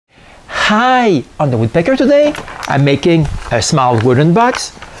Hi! On the Woodpecker today, I'm making a small wooden box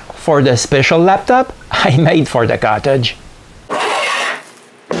for the special laptop I made for the cottage.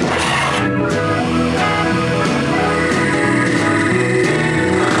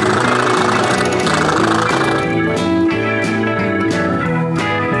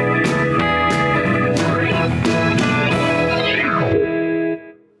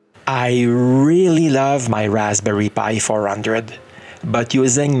 I really love my Raspberry Pi 400, but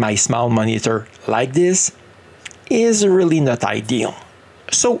using my small monitor like this is really not ideal.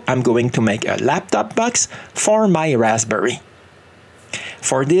 So I'm going to make a laptop box for my Raspberry.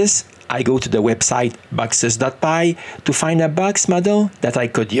 For this, I go to the website boxes.pi to find a box model that I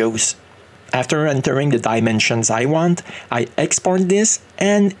could use. After entering the dimensions I want, I export this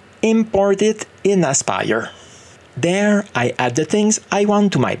and import it in Aspire. There, I add the things I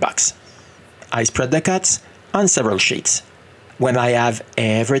want to my box. I spread the cuts on several sheets. When I have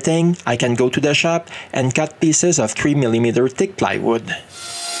everything, I can go to the shop and cut pieces of 3mm thick plywood.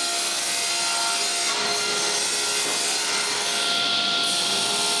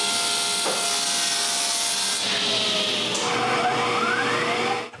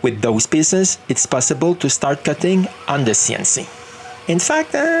 With those pieces, it's possible to start cutting on the CNC. In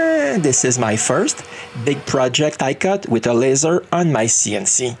fact, this is my first big project I cut with a laser on my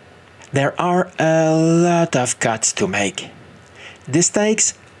CNC. There are a lot of cuts to make. This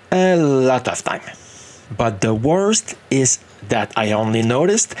takes a lot of time. But the worst is that I only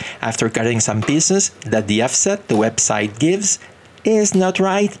noticed after cutting some pieces that the offset the website gives is not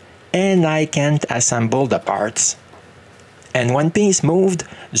right and I can't assemble the parts. And one piece moved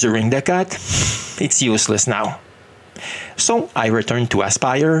during the cut, it's useless now. So I return to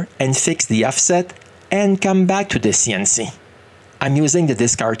Aspire and fix the offset and come back to the CNC. I'm using the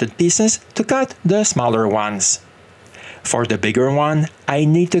discarded pieces to cut the smaller ones. For the bigger one, I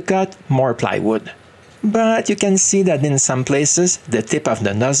need to cut more plywood. But you can see that in some places, the tip of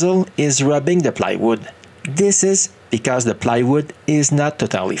the nozzle is rubbing the plywood. This is because the plywood is not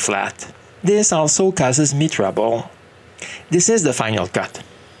totally flat. This also causes me trouble. This is the final cut.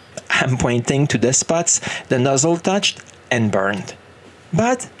 I'm pointing to the spots the nozzle touched and burned.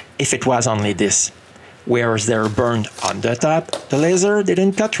 But if it was only this, whereas they're burned on the top, the laser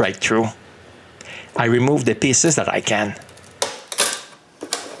didn't cut right through. I remove the pieces that I can.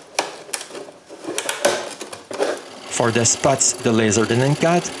 For the spots the laser didn't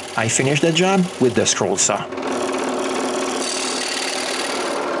cut, I finish the job with the scroll saw.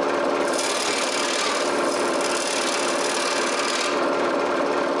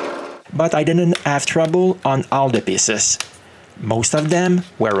 But I didn't have trouble on all the pieces. Most of them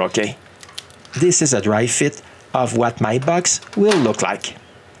were okay. This is a dry fit of what my box will look like.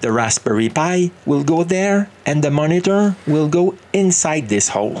 The Raspberry Pi will go there and the monitor will go inside this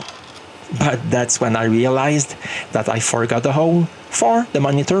hole. But that's when I realized that I forgot a hole for the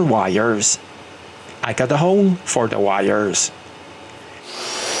monitor wires. I cut a hole for the wires.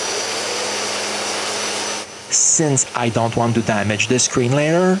 Since I don't want to damage the screen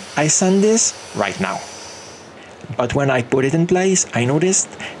later, I sand this right now. But when I put it in place, I noticed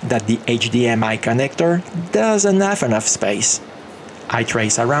that the HDMI connector doesn't have enough space. I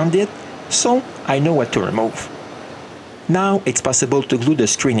trace around it, so I know what to remove. Now it's possible to glue the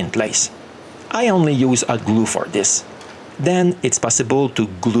screen in place. I only use hot glue for this. Then it's possible to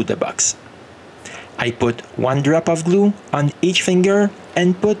glue the box. I put 1 drop of glue on each finger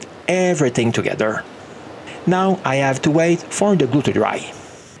and put everything together. Now I have to wait for the glue to dry.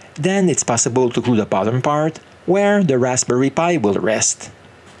 Then it's possible to glue the bottom part where the Raspberry Pi will rest.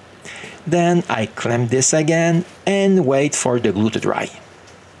 Then I clamp this again and wait for the glue to dry.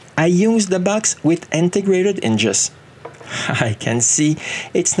 I use the box with integrated hinges. I can see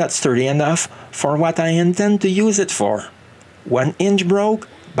it's not sturdy enough for what I intend to use it for. 1 hinge broke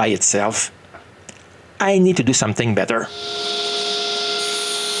by itself. I need to do something better.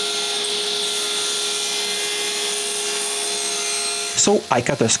 So I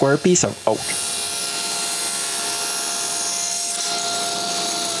cut a square piece of oak.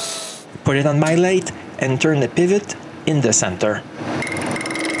 Put it on my lathe and turn the pivot in the center.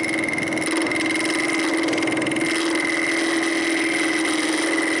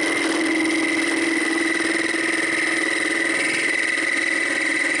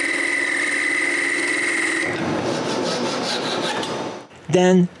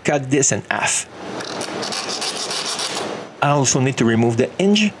 Then cut this in half. I also need to remove the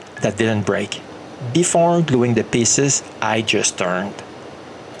hinge that didn't break before gluing the pieces I just turned.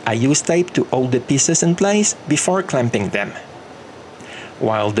 I use tape to hold the pieces in place before clamping them.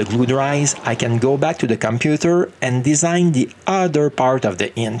 While the glue dries, I can go back to the computer and design the other part of the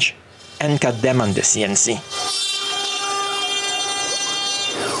hinge. and cut them on the CNC.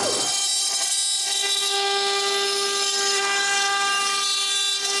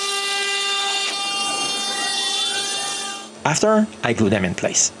 After, I glue them in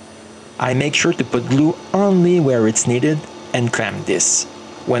place. I make sure to put glue only where it's needed and clamp this.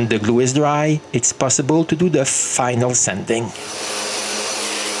 When the glue is dry, it's possible to do the final sanding.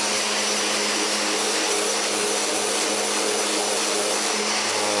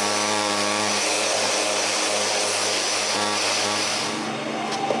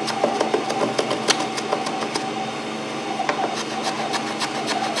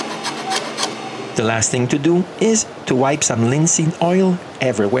 The last thing to do is to wipe some linseed oil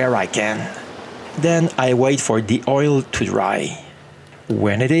everywhere I can. Then I wait for the oil to dry.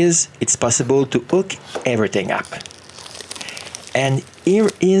 When it is, it's possible to hook everything up. And here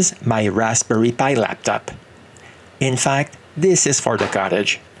is my Raspberry Pi laptop. In fact, this is for the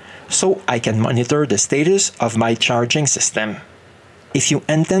cottage, so I can monitor the status of my charging system. If you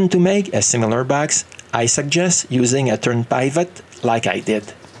intend to make a similar box, I suggest using a turn pivot like I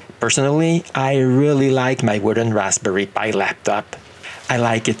did. Personally, I really like my wooden Raspberry Pi laptop. I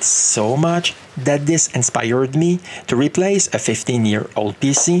like it so much that this inspired me to replace a 15-year-old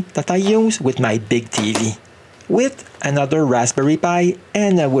PC that I use with my big TV, with another Raspberry Pi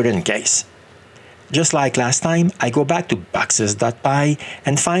and a wooden case. Just like last time, I go back to boxes.pi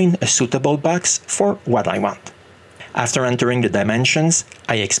and find a suitable box for what I want. After entering the dimensions,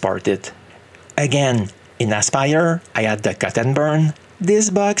 I export it. Again, in Aspire, I add the cut and burn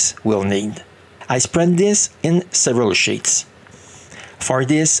this box will need. I spread this in several sheets. For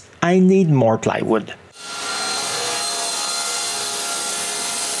this, I need more plywood.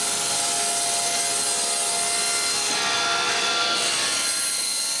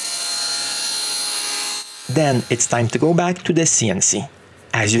 Then it's time to go back to the CNC.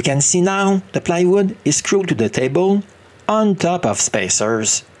 As you can see now, the plywood is screwed to the table on top of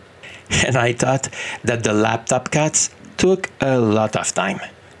spacers. And I thought that the laptop cuts took a lot of time.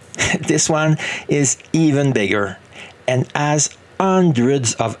 This one is even bigger and has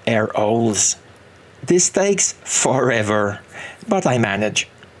hundreds of air holes. This takes forever, but I manage.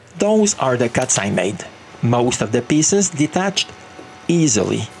 Those are the cuts I made. Most of the pieces detached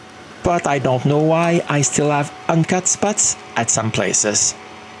easily, but I don't know why I still have uncut spots at some places.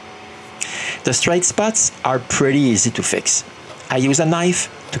 The straight spots are pretty easy to fix. I use a knife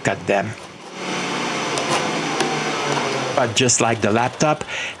to cut them. But just like the laptop,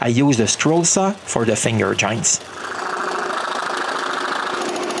 I use the scroll saw for the finger joints.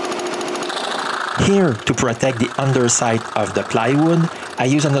 Here, to protect the underside of the plywood, I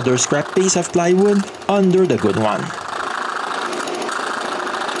use another scrap piece of plywood under the good one.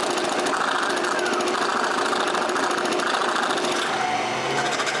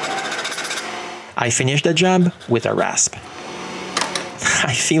 I finish the job with a rasp.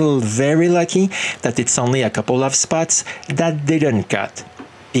 I feel very lucky that it's only a couple of spots that didn't cut,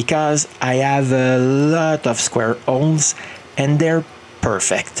 because I have a lot of square holes and they're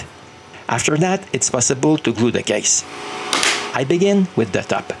perfect. After that, it's possible to glue the case. I begin with the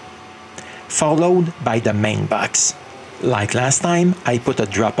top, followed by the main box. Like last time, I put a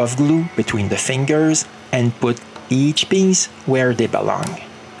drop of glue between the fingers and put each piece where they belong.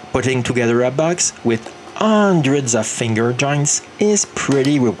 Putting together a box with hundreds of finger joints is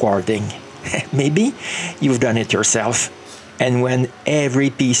pretty rewarding. Maybe you've done it yourself. And when every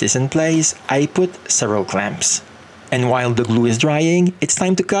piece is in place, I put several clamps. And while the glue is drying, it's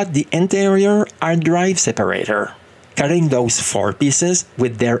time to cut the interior hard drive separator. Cutting those 4 pieces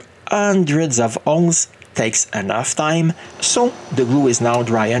with their hundreds of holes takes enough time, so the glue is now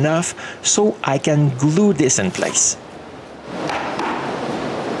dry enough so I can glue this in place.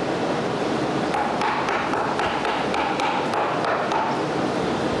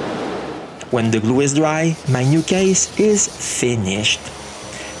 When the glue is dry, my new case is finished.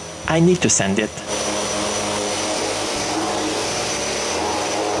 I need to sand it.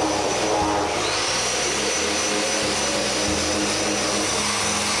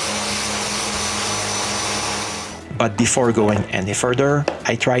 But before going any further,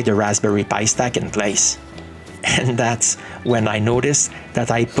 I tried the Raspberry Pi stack in place. And that's when I noticed that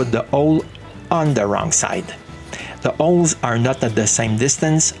I put the hole on the wrong side. The holes are not at the same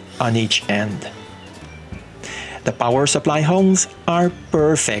distance on each end. The power supply holes are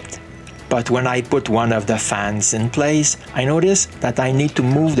perfect, but when I put one of the fans in place, I noticed that I need to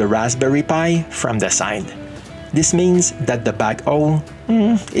move the Raspberry Pi from the side. This means that the back hole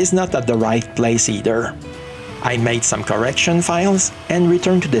is not at the right place either. I made some correction files and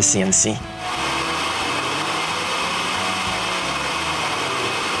returned to the CNC.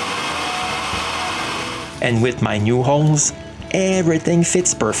 And with my new holes, everything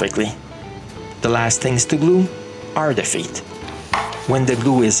fits perfectly. The last things to glue are the feet. When the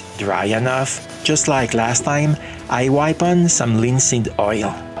glue is dry enough, just like last time, I wipe on some linseed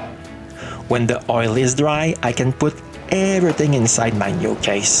oil. When the oil is dry, I can put everything inside my new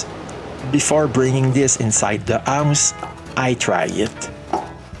case. Before bringing this inside the house, I try it.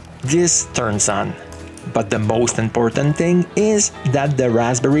 This turns on, but the most important thing is that the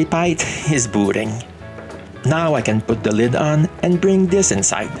Raspberry Pi is booting. Now I can put the lid on and bring this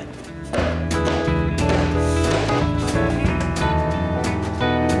inside.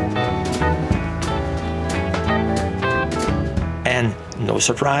 And no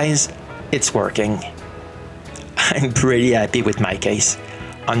surprise, it's working. I'm pretty happy with my case.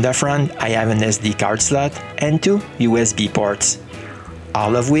 On the front, I have an SD card slot and 2 USB ports,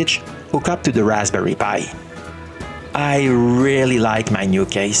 all of which hook up to the Raspberry Pi. I really like my new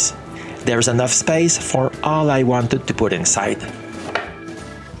case. There's enough space for all I wanted to put inside.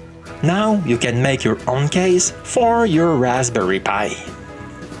 Now you can make your own case for your Raspberry Pi.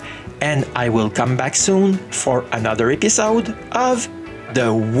 And I will come back soon for another episode of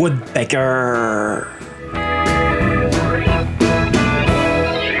the Woodpecker.